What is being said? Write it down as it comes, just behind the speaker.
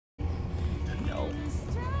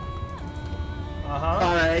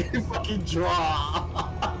Alright, fucking draw.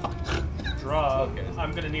 Draw. Okay.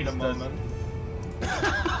 I'm gonna need a moment.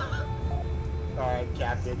 Alright,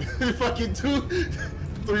 Captain. Fucking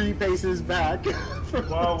 3 paces back.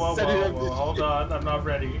 Whoa. Hold on, I'm not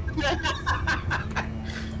ready.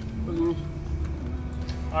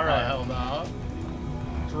 Alright. Hell no.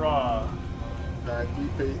 Draw. Alright,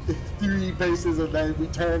 3 paces and then we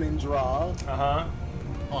turn and draw.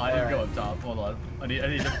 Oh, I need to go up top. Hold on. I need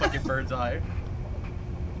a fucking bird's eye.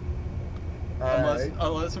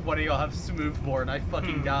 Unless one of y'all have smooth board and I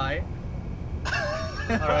fucking die.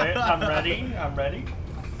 Alright, I'm ready.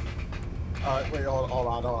 Wait, hold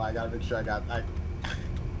on. I gotta make sure I got.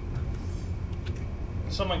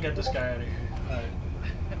 Someone get this guy out of here. Alright.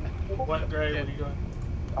 What, Gray? What are you doing?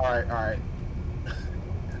 Alright.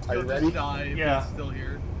 Are you ready? Die, yeah. Still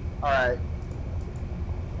here. Alright.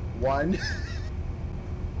 1,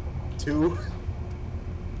 2,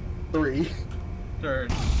 3. Turn.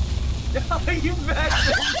 You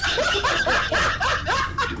bastard!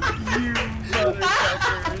 You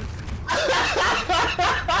motherfuckers!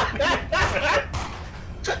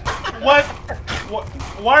 What?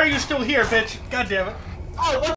 Why are you still here, bitch? God damn it. Oh,